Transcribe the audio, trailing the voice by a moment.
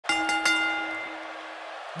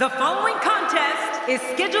The following contest is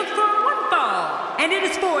scheduled for one fall, and it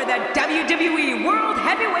is for the WWE World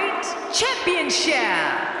Heavyweight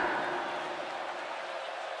Championship.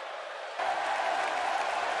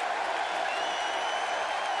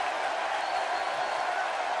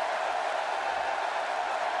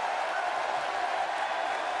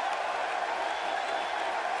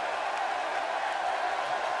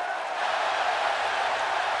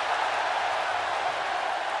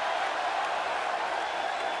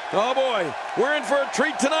 Oh boy, we're in for a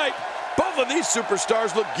treat tonight. Both of these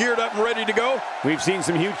superstars look geared up and ready to go. We've seen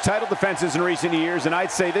some huge title defenses in recent years, and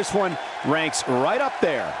I'd say this one ranks right up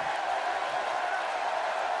there.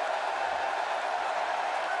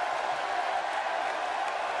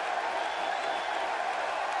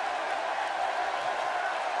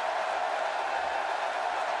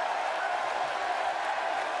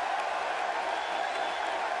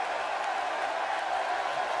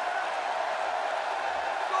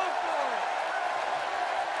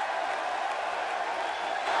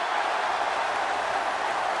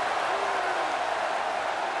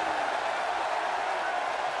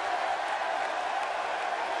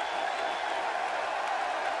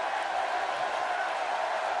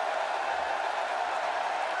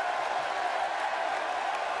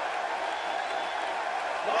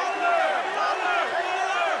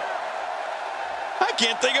 I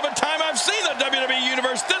can't think of a time I've seen the WWE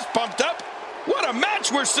Universe this pumped up. What a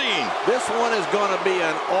match we're seeing. This one is going to be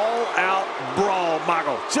an all-out brawl,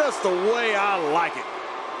 Michael. Just the way I like it.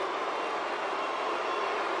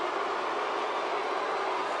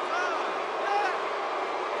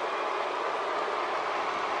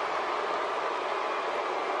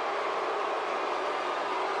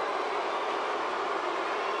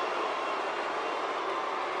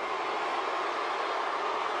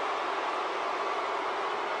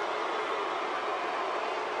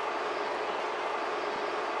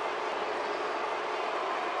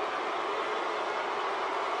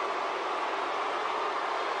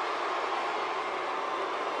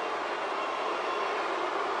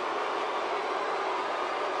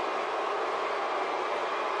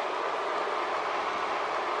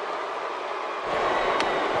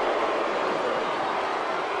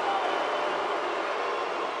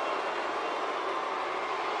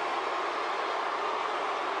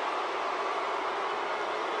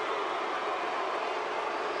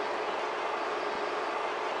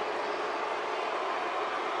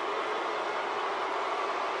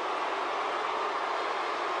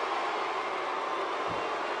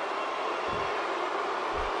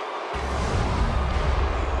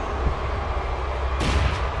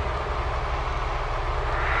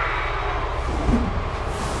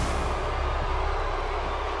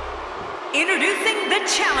 Introducing the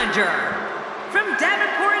challenger from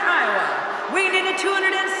Davenport, Iowa, weighing in at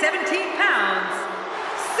 217 pounds,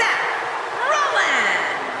 Seth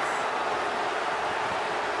Rollins.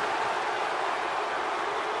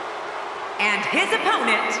 And his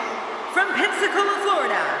opponent from Pensacola,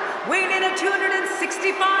 Florida, weighing in at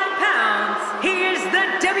 265 pounds, he is the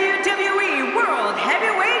WWE World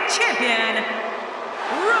Heavyweight Champion,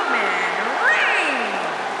 Roman Reigns.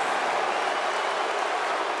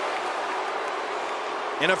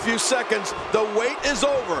 In a few seconds, the wait is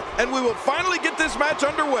over, and we will finally get this match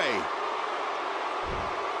underway.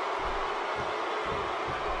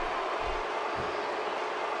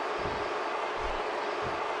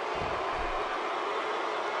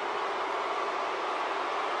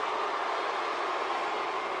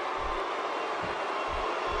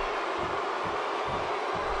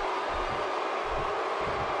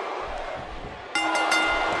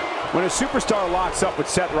 When a superstar locks up with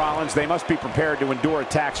Seth Rollins, they must be prepared to endure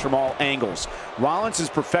attacks from all angles. Rollins has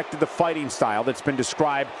perfected the fighting style that's been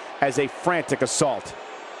described as a frantic assault.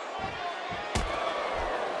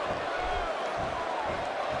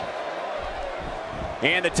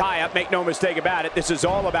 And the tie-up, make no mistake about it, this is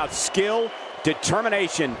all about skill,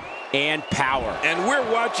 determination, and power. And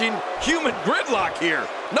we're watching human gridlock here.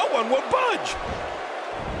 No one will budge.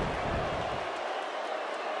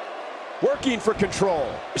 Working for control.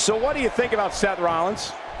 So what do you think about Seth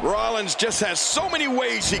Rollins? Rollins just has so many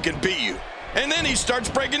ways he can beat you. And then he starts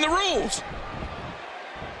breaking the rules.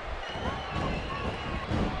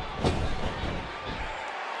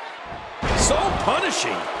 So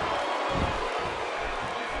punishing.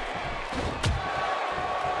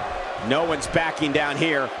 No one's backing down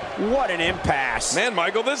here. What an impasse. Man,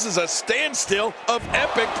 Michael, this is a standstill of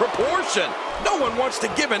epic proportion. No one wants to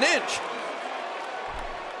give an inch.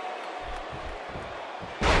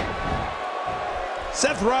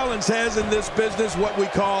 Seth Rollins has in this business what we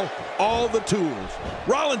call all the tools.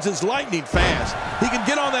 Rollins is lightning fast. He can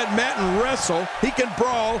get on that mat and wrestle. He can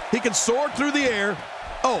brawl. He can soar through the air.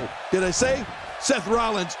 Oh, did I say? Seth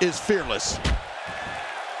Rollins is fearless.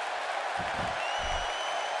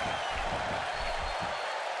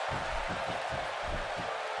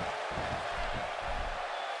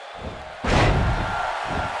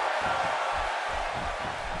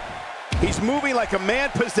 He's moving like a man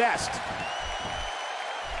possessed.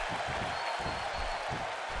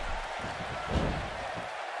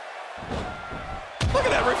 Look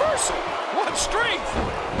at that reversal. What strength.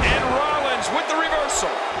 And Rollins with the reversal.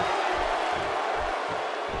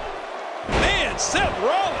 Man, Seth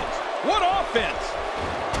Rollins, what offense.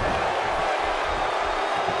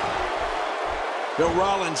 Bill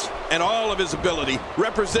Rollins and all of his ability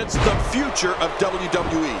represents the future of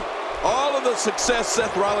WWE. All of the success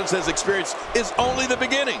Seth Rollins has experienced is only the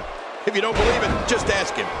beginning. If you don't believe it, just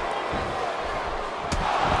ask him.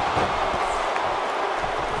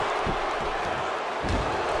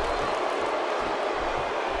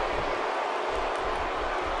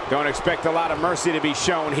 Don't expect a lot of mercy to be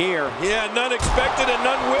shown here. Yeah, none expected and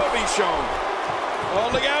none will be shown. Oh,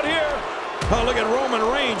 look out here. Oh, look at Roman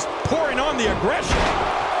Reigns pouring on the aggression.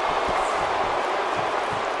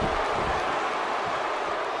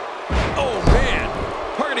 Oh, man.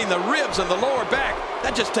 Targeting the ribs and the lower back.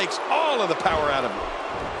 That just takes all of the power out of him.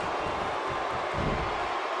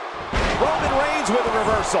 Roman Reigns with a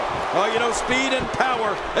reversal. Oh, you know, speed and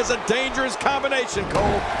power is a dangerous combination,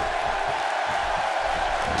 Cole.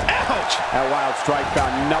 Ouch! That wild strike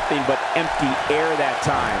found nothing but empty air that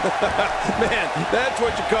time. Man, that's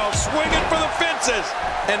what you call swinging for the fences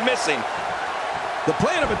and missing. The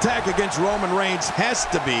plan of attack against Roman Reigns has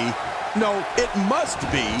to be, no, it must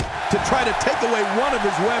be, to try to take away one of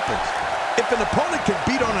his weapons. If an opponent can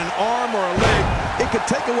beat on an arm or a leg, it could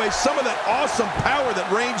take away some of that awesome power that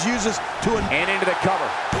Reigns uses to... And into the cover.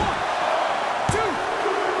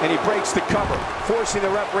 And he breaks the cover, forcing the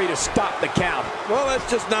referee to stop the count. Well, that's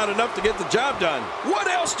just not enough to get the job done. What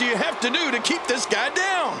else do you have to do to keep this guy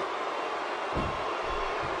down?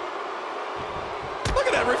 Look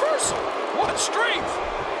at that reversal. What strength.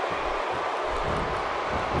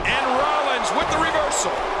 And Rollins with the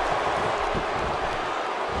reversal.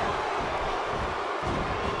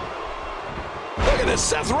 Look at this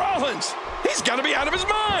Seth Rollins. He's got to be out of his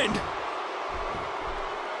mind.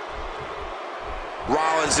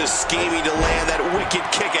 Rollins is scheming to land that wicked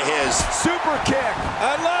kick of his. Super kick.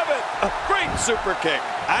 I love it. A great super kick.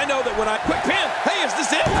 I know that when I... Quick pin. Hey, is this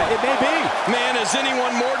it? It may be. Man, is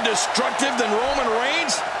anyone more destructive than Roman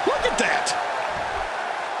Reigns? Look at that.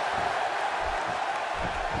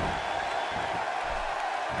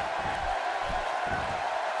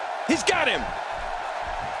 He's got him.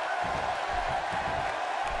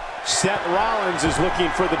 Seth Rollins is looking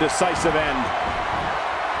for the decisive end.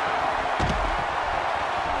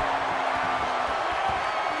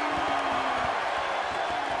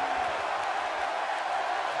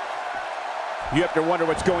 You have to wonder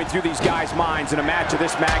what's going through these guys' minds in a match of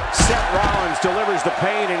this mag. Seth Rollins delivers the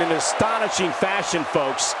pain in an astonishing fashion,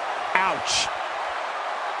 folks. Ouch.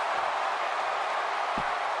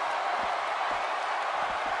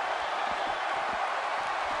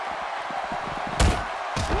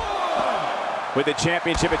 With the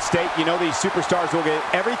championship at stake, you know these superstars will get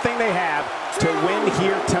everything they have to win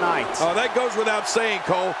here tonight. Oh, that goes without saying,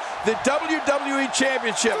 Cole. The WWE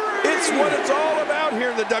Championship, it's what it's all about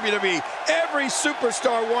here in the WWE. Every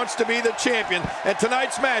superstar wants to be the champion, and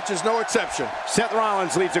tonight's match is no exception. Seth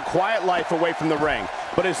Rollins leads a quiet life away from the ring,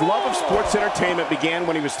 but his love of sports entertainment began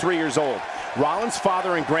when he was 3 years old. Rollins'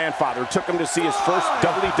 father and grandfather took him to see his first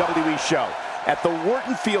WWE show at the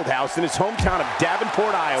Wharton Fieldhouse in his hometown of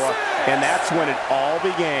Davenport, Iowa, and that's when it all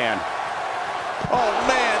began. Oh,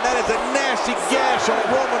 man, that is a nasty gash on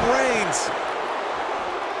Roman Reigns.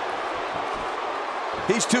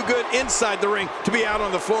 He's too good inside the ring to be out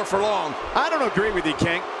on the floor for long. I don't agree with you,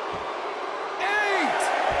 King. 8.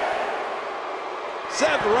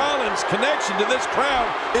 Seth Rollins' connection to this crowd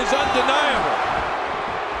is undeniable.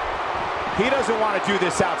 He doesn't want to do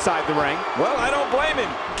this outside the ring. Well, I don't blame him.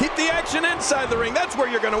 Keep the action inside the ring. That's where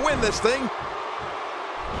you're going to win this thing.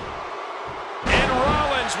 And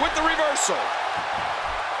Rollins with the reversal.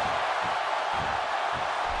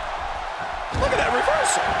 Look at that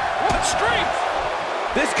reversal. What strength.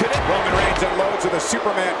 This could end. Roman Reigns unloads with a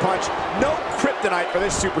Superman punch. No kryptonite for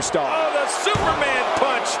this superstar. Oh, the Superman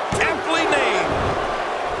punch. Aptly named.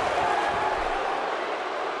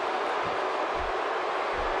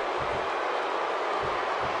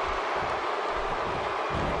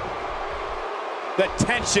 The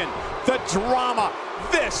tension, the drama,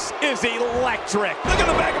 This is electric. Look at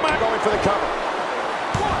the back of my... Going for the cover.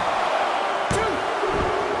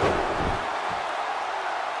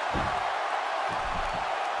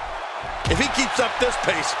 1, 2. If he keeps up this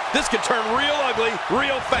pace, this could turn real ugly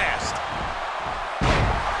real fast.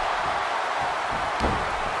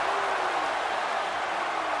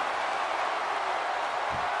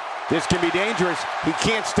 This can be dangerous. He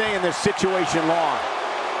can't stay in this situation long.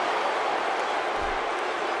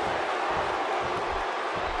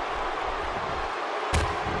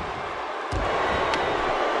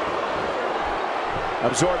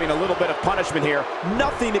 Absorbing a little bit of punishment here.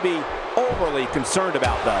 Nothing to be overly concerned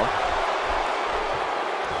about, though.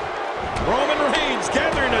 Roman Reigns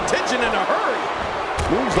gathering attention in a hurry.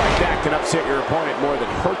 Moves like that can upset your opponent more than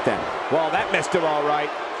hurt them. Well, that missed him all right.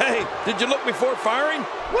 Hey, did you look before firing?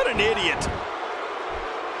 What an idiot.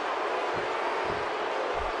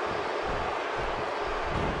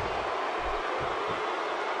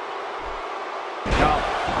 No,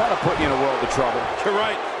 that'll put you in a world of trouble. You're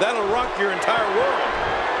right. That'll rock your entire world.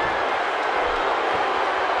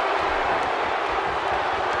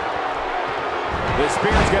 The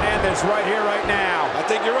spear's going to end this right here, right now. I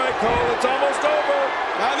think you're right, Cole. It's almost over.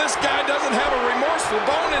 Now this guy doesn't have a remorseful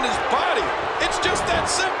bone in his body. It's just that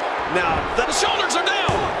simple. Now, The shoulders are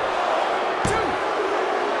down.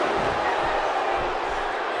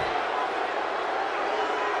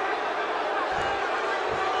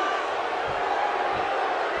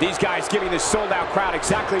 2. These guys giving this sold-out crowd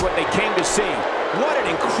exactly what they came to see. What an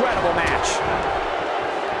incredible match.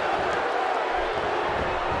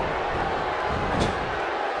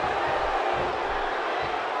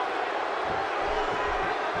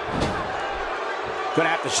 Going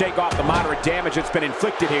to have to shake off the moderate damage that's been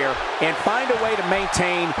inflicted here and find a way to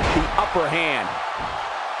maintain the upper hand.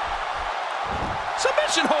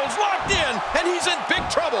 Submission holds locked in, and he's in big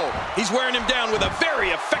trouble. He's wearing him down with a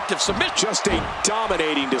very effective submission. Just a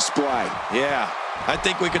dominating display. Yeah, I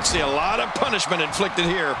think we could see a lot of punishment inflicted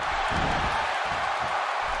here.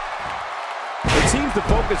 It seems the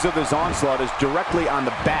focus of this onslaught is directly on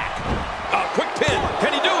the back. A quick pin.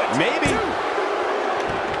 Can he do it? Maybe.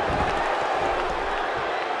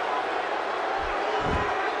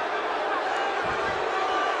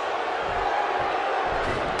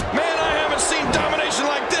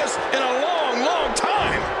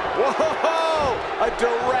 whoa, a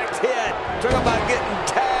direct hit. Talk about getting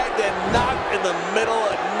tagged and knocked in the middle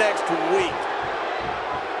of next week.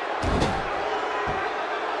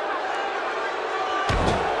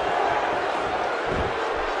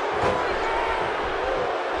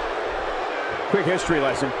 Quick history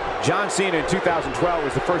lesson. John Cena in 2012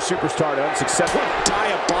 was the first superstar to unsuccessfully.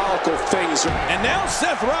 Diabolical things. And now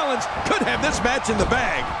Seth Rollins could have this match in the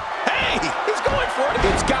bag. Hey, he's going for it.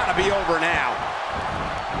 It's got to be over now.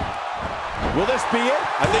 Will this be it?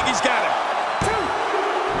 I think he's got it.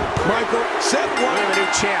 Michael, Seth Rollins, the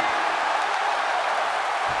new champ.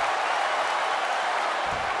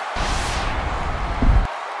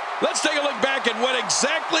 Let's take a look back at what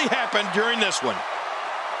exactly happened during this one.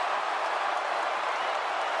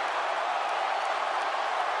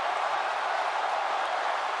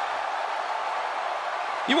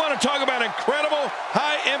 You want to talk about incredible,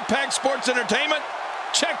 high-impact sports entertainment?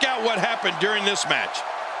 Check out what happened during this match.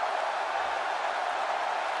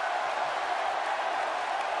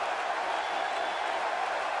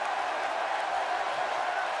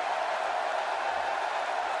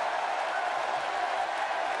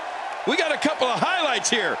 We got a couple of highlights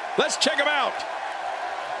here. Let's check them out.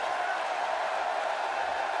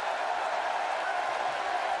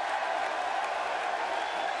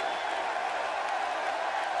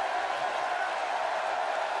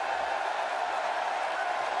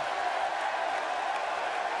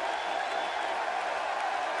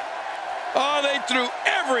 Oh, they threw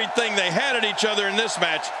everything they had at each other in this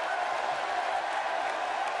match.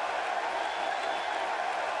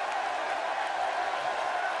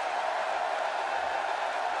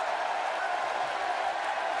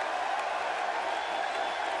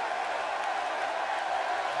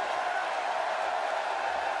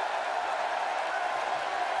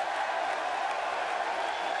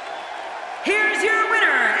 Here's your winner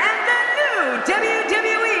and the new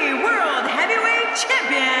WWE World Heavyweight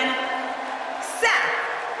Champion, Seth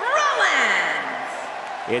Rollins.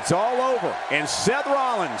 It's all over, and Seth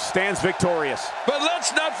Rollins stands victorious. But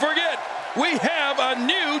let's not forget, we have a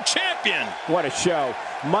new champion. What a show.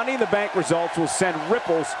 Money in the Bank results will send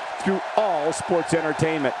ripples through all sports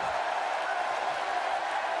entertainment.